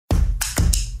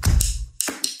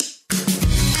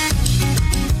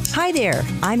Hi there,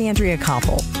 I'm Andrea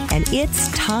Koppel, and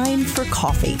it's Time for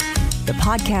Coffee, the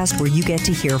podcast where you get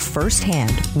to hear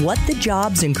firsthand what the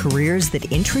jobs and careers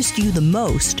that interest you the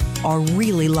most are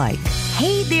really like.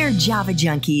 Hey there, Java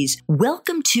Junkies.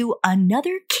 Welcome to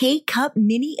another K-Cup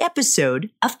mini episode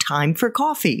of Time for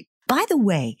Coffee. By the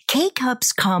way,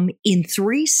 K-Cups come in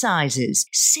 3 sizes,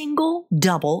 single,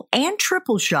 double, and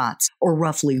triple shots, or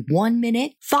roughly 1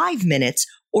 minute, 5 minutes,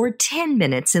 or 10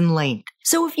 minutes in length.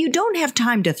 So if you don't have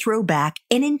time to throw back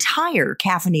an entire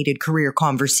caffeinated career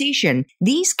conversation,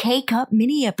 these K-Cup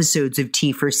mini episodes of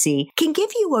T4C can give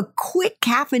you a quick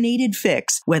caffeinated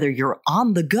fix, whether you're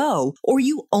on the go or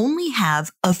you only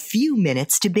have a few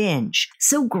minutes to binge.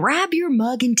 So grab your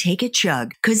mug and take a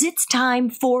chug, because it's time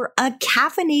for a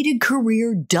caffeinated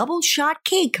career DoubleShot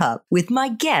K-Cup with my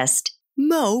guest,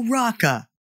 Mo Rocca.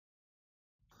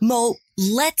 Mo,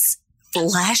 let's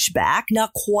flashback,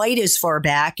 not quite as far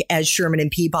back as Sherman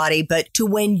and Peabody, but to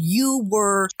when you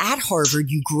were at Harvard.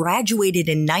 You graduated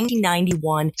in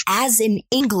 1991 as an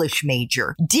English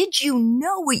major. Did you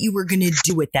know what you were going to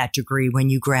do with that degree when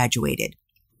you graduated?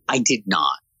 I did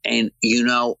not. And,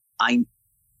 I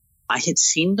had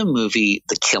seen the movie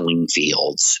The Killing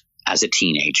Fields as a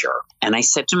teenager. And I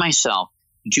said to myself,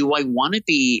 do I want to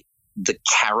be the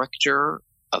character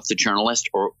of the journalist,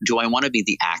 or do I want to be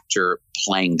the actor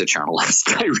playing the journalist?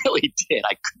 I really did.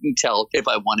 I couldn't tell if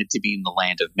I wanted to be in the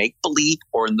land of make-believe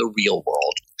or in the real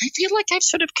world. I feel like I've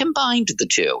sort of combined the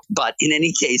two. But in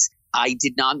any case, I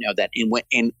did not know that.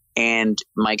 And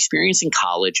my experience in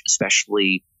college,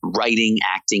 especially writing,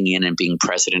 acting in, and being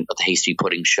president of the Hasty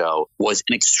Pudding Show, was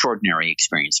an extraordinary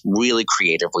experience, really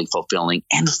creatively fulfilling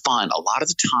and fun. A lot of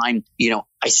the time,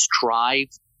 I strive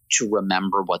to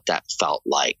remember what that felt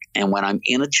like. And when I'm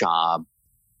in a job,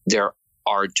 there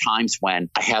are times when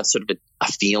I have sort of a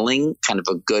feeling, kind of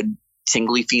a good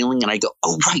tingly feeling, and I go,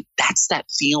 oh, right, that's that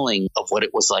feeling of what it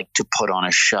was like to put on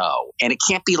a show. And it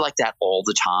can't be like that all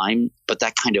the time, but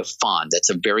that kind of fun, that's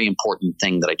a very important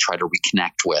thing that I try to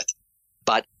reconnect with.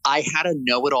 But I had a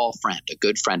know-it-all friend, a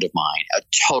good friend of mine, a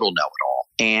total know-it-all.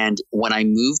 And when I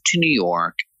moved to New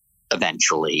York,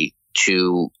 eventually,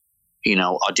 to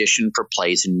audition for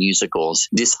plays and musicals,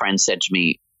 this friend said to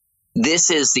me,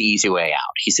 this is the easy way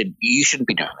out. He said, you shouldn't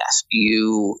be doing this.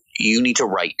 You need to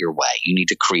write your way. You need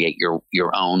to create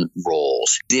your own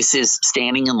roles. This is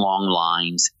standing in long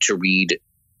lines to read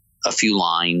a few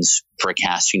lines for a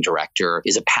casting director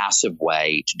is a passive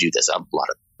way to do this. A lot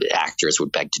of actors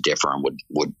would beg to differ and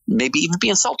would maybe even be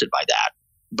insulted by that.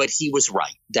 But he was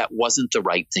right. That wasn't the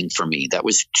right thing for me. That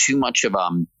was too much of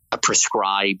a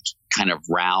prescribed kind of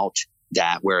route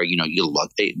that where, you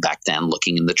look back then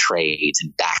looking in the trades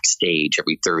and backstage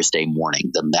every Thursday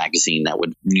morning, the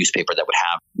newspaper that would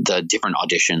have the different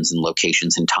auditions and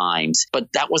locations and times. But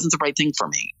that wasn't the right thing for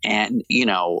me. And,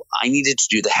 I needed to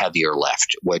do the heavier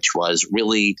lift, which was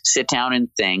really sit down and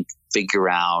think, figure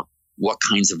out what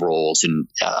kinds of roles and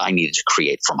I needed to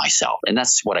create for myself. And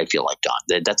that's what I feel I've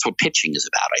done. That's what pitching is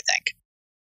about, I think.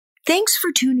 Thanks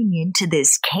for tuning in to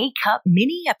this K-Cup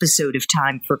mini episode of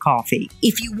Time for Coffee.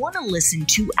 If you want to listen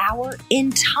to our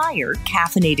entire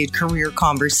caffeinated career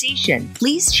conversation,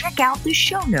 please check out the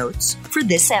show notes for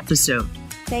this episode.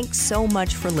 Thanks so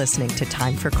much for listening to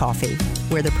Time for Coffee,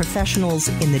 where the professionals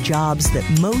in the jobs that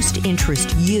most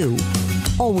interest you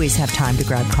always have time to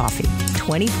grab coffee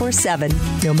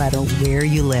 24/7, no matter where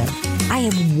you live. I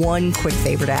have one quick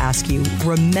favor to ask you.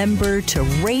 Remember to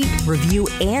rate, review,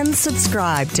 and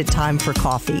subscribe to Time for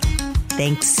Coffee.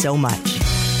 Thanks so much.